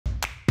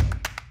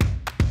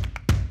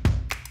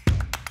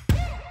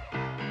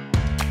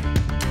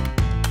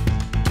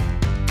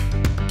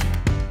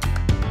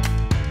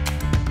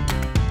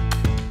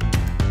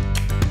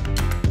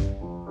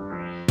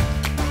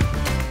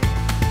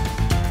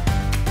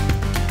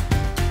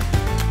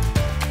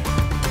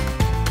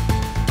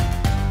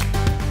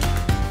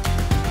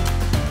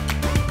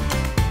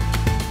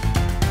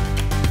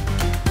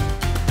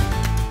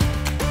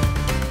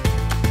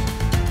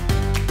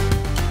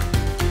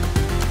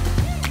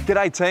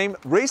G'day team.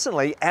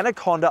 Recently,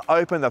 Anaconda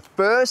opened the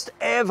first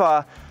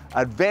ever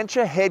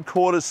adventure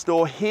headquarters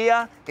store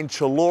here in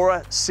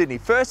Chullora, Sydney.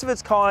 First of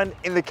its kind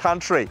in the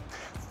country.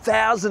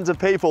 Thousands of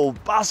people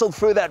bustled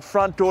through that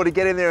front door to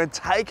get in there and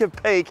take a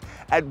peek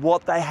at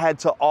what they had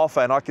to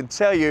offer. And I can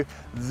tell you,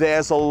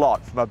 there's a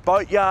lot. From a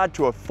boatyard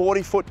to a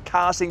 40-foot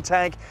casting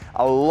tank,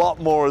 a lot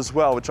more as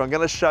well, which I'm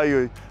going to show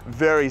you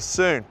very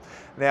soon.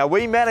 Now,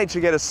 we managed to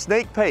get a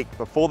sneak peek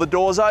before the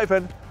doors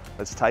open.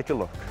 Let's take a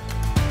look.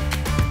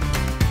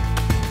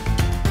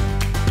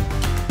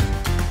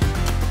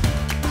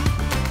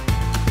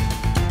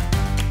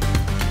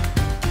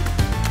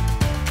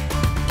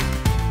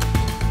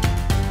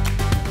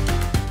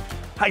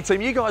 Hey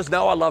team, you guys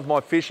know I love my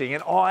fishing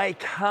and I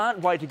can't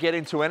wait to get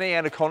into any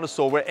Anaconda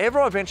store wherever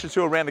I venture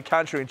to around the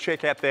country and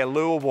check out their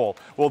lure wall.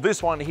 Well,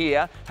 this one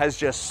here has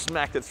just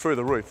smacked it through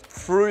the roof,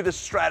 through the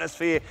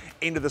stratosphere,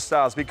 into the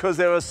stars, because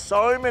there are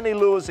so many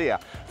lures here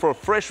for a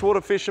freshwater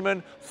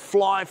fisherman,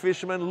 fly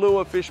fisherman,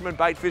 lure fisherman,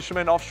 bait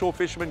fisherman, offshore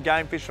fisherman,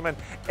 game fisherman,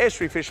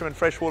 estuary fisherman,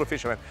 freshwater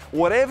fisherman.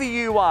 Whatever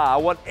you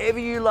are, whatever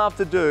you love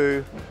to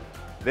do,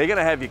 they're going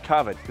to have you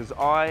covered, because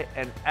I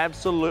am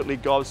absolutely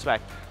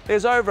gobsmacked.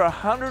 There's over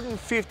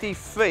 150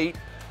 feet,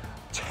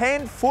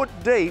 10 foot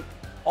deep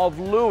of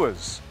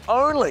lures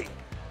only.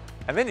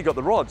 And then you've got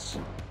the rods,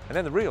 and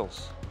then the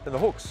reels, and the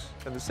hooks,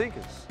 and the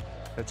sinkers,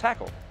 the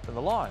tackle, and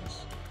the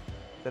lines,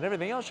 and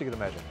everything else you can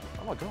imagine.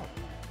 Oh my God,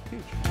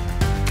 huge.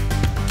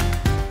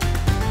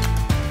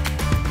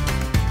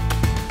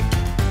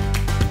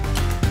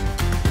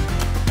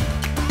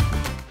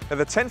 Now,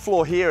 the tent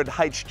floor here at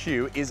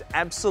HQ is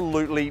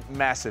absolutely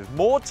massive.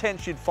 More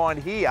tents you'd find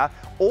here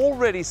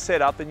already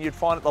set up than you'd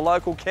find at the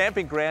local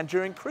camping ground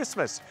during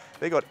Christmas.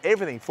 They've got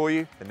everything for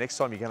you the next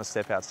time you're going to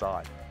step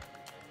outside.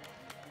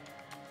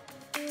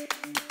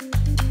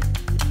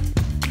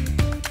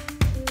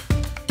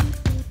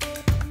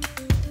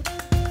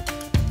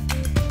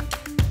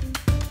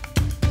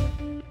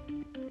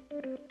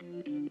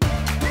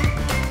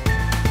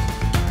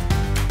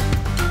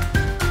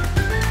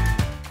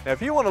 Now,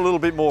 if you want a little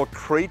bit more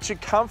creature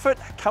comfort,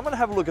 come and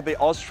have a look at the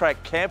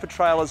Oztrack camper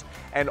trailers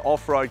and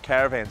off-road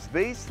caravans.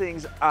 These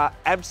things are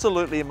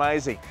absolutely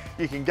amazing.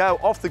 You can go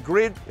off the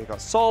grid, they've got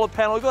solar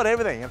panel, they've got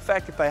everything. In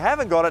fact, if they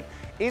haven't got it,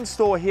 in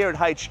store here at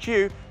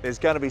HQ, there's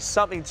going to be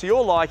something to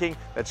your liking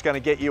that's going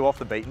to get you off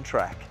the beaten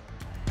track.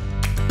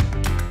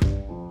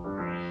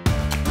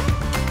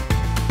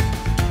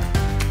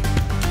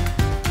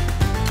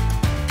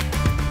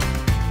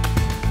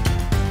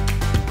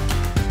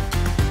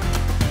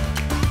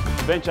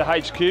 Adventure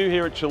HQ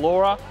here at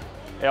Chullora,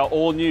 our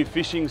all-new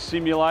fishing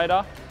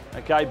simulator.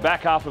 Okay,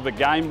 back half of a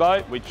game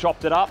boat. We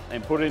chopped it up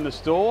and put it in the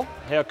store.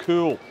 How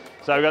cool.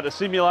 So we've got the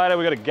simulator,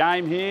 we've got a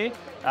game here.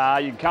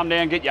 You can come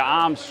down, get your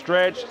arms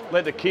stretched,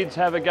 let the kids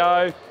have a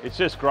go. It's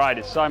just great,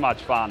 it's so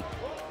much fun.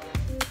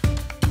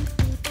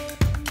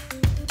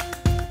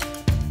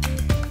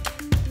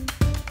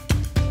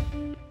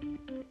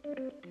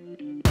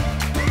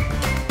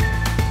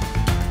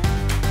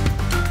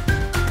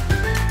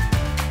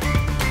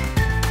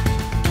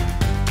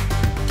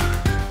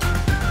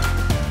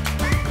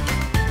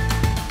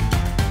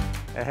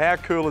 How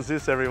cool is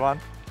this, everyone?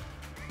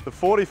 The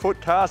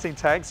 40-foot casting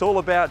tank's all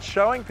about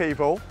showing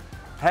people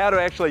how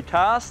to actually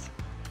cast,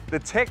 the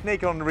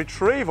technique on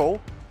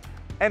retrieval,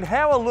 and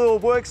how a lure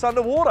works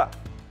underwater.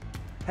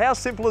 How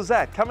simple is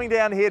that? Coming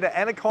down here to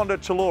Anaconda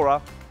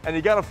Chullora, and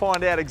you're going to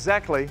find out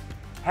exactly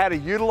how to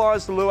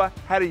utilize the lure,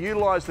 how to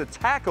utilize the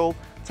tackle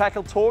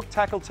torque,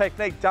 tackle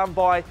technique done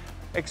by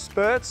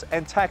experts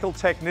and tackle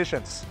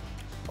technicians.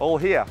 All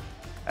here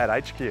at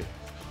HQ.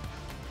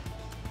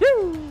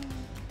 Woo!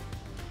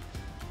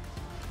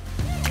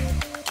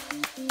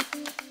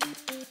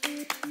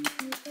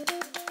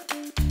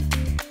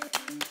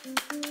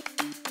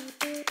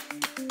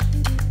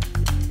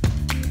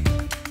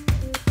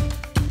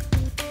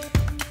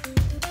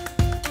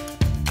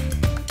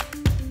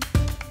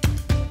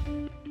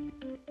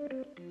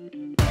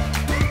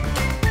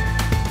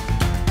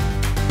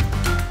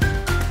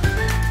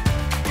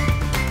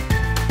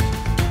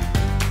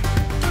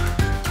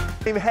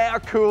 How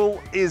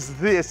cool is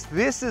this?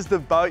 This is the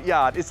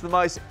Boatyard. It's the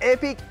most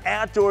epic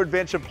outdoor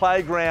adventure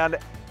playground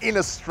in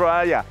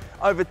Australia.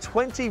 Over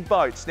 20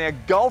 boats. Now,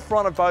 Gulf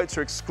Runner boats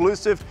are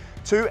exclusive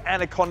to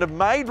Anaconda,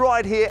 made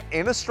right here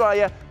in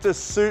Australia to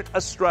suit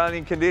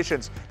Australian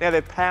conditions. Now,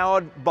 they're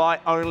powered by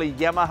only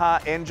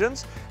Yamaha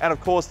engines, and of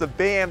course the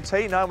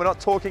BMT, no, we're not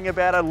talking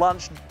about a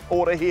lunch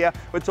order here,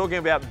 we're talking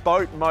about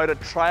boat motor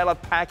trailer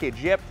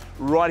package. Yep,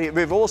 right here.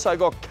 We've also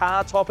got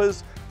car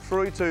toppers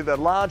through to the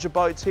larger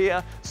boats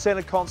here,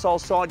 center console,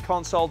 side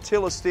console,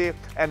 tiller steer,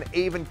 and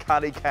even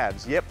cuddy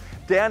cabs. Yep,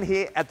 down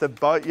here at the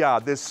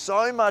Boatyard, there's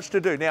so much to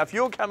do. Now, if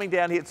you're coming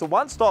down here, it's a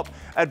one-stop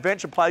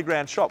adventure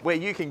playground shop where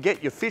you can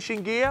get your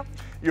fishing gear,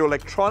 your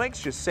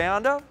electronics, your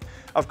sounder.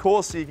 Of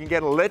course, you can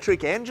get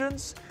electric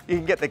engines, you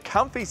can get the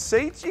comfy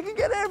seats, you can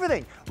get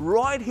everything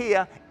right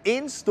here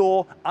in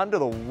store under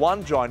the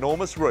one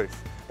ginormous roof.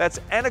 That's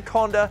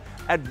Anaconda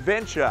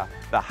Adventure,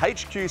 the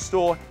HQ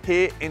store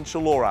here in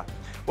Chullora.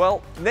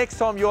 Well, next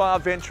time you are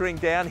venturing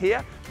down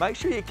here, make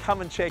sure you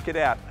come and check it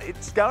out.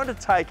 It's going to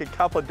take a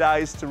couple of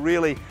days to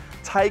really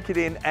take it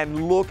in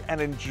and look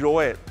and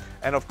enjoy it.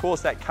 And of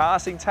course, that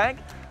casting tank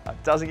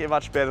doesn't get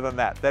much better than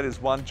that. That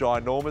is one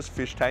ginormous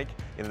fish tank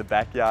in the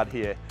backyard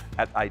here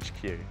at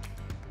HQ.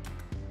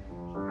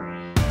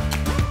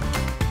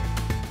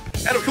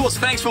 And of course,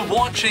 thanks for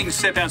watching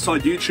Step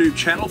Outside YouTube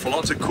channel for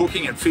lots of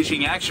cooking and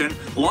fishing action.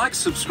 Like,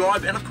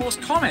 subscribe, and of course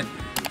comment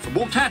for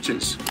more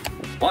catches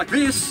like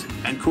this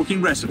and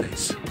cooking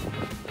recipes.